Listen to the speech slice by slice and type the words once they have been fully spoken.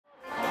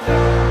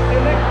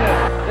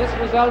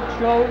result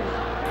shows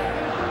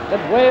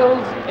that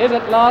Wales is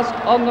at last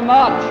on the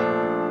march.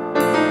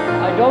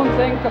 I don't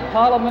think a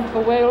Parliament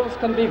for Wales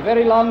can be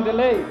very long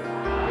delayed.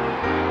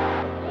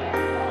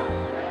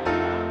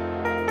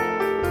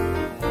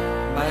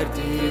 Mae'r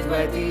dydd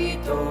wedi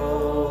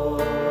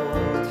dod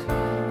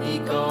I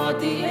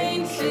godi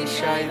ein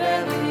lleisiau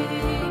fel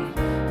un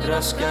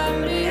dros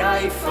Gymru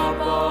a'i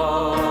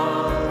phobl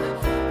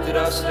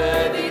dros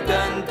ryddid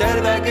yn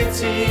derfeg y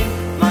tîn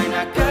mae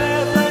 'na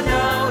gyfle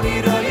nawr I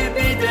roi y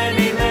byd yn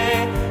ei le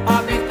a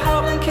bydd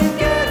pawb yn cyn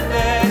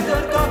gerdded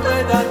o'r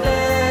gogledd a'r de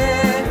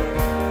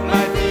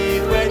Mae'r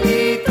dydd wedi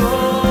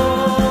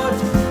dod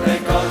fe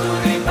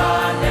godwn ein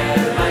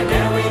baner mae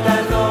newid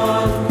ar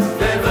ddod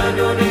fe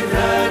fynnwn ein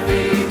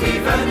rhyddid I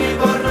fyny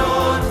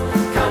bornod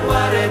cael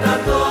wared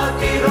ar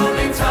ddod I rôl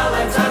ein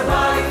talent ar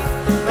waith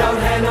dawn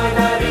henoed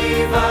ar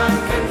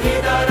ifanc yn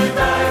hyd ar y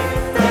daith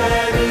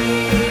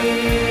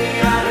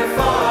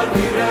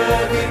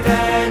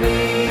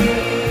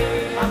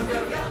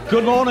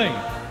Good morning.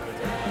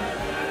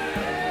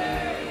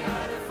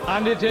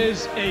 And it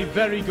is a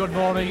very good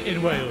morning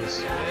in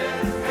Wales.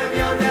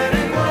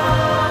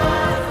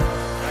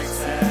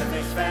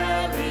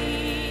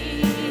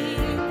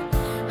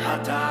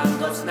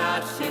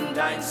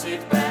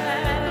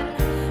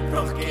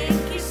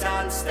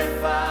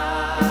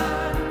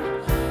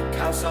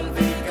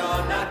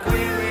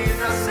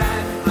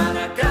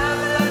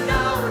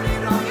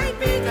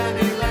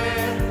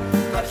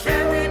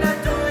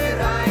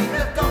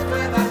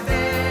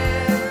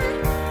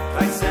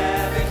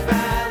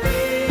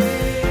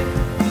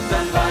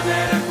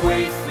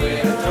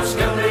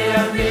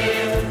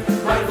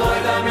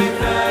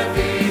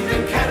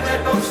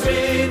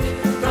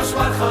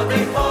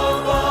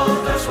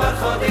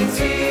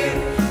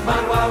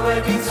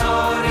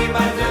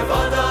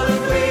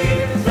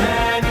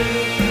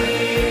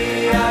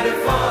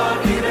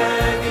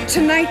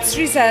 Tonight's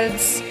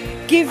results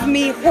give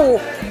me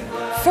hope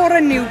for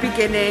a new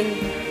beginning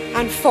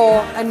and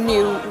for a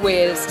new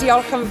Wales.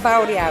 Diolch yn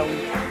fawr iawn.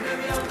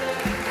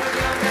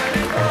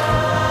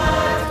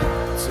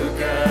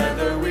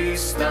 Together we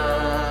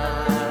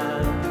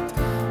stand.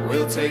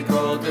 We'll take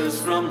orders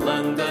from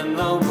London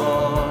no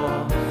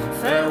more.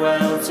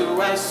 Farewell to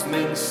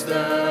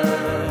Westminster.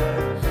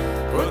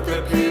 Put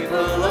the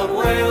people of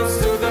Wales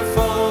to the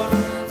fore.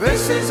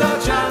 This is our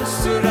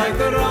chance to right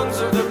the wrongs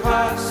of the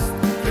past.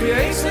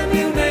 Create a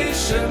new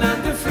nation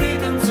and the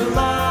freedom to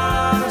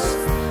last.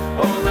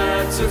 Oh,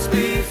 let us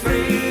be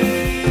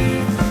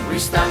free. We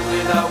stand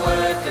with our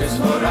workers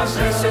for our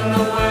place in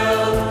the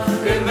world.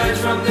 Emerge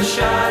from the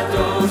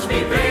shadows,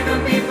 be brave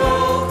and be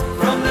bold.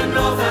 From the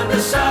north and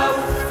the south,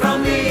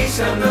 from the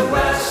east and the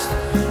west,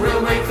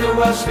 we'll make the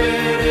Welsh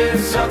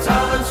spirits our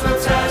talents will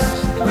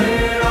test.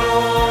 We're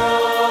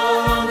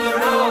all on the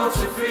road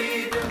to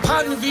freedom.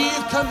 Pan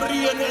fydd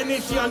Cymru yn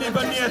ennill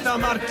annibyniaeth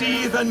am ar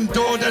dydd yn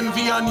dod yn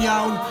fuan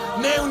iawn,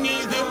 newn ni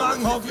ddim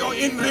anghofio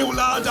unrhyw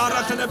wlad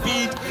arall yn y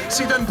byd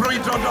sydd yn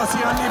brwydro dros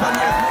ei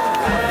annibyniaeth.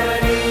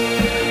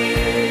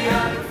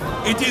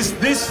 It is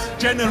this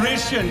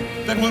generation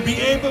that will be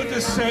able to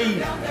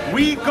say,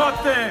 we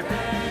got there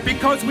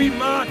because we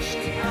marched,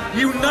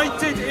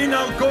 united in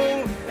our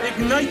goal,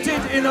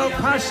 ignited in our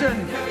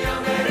passion.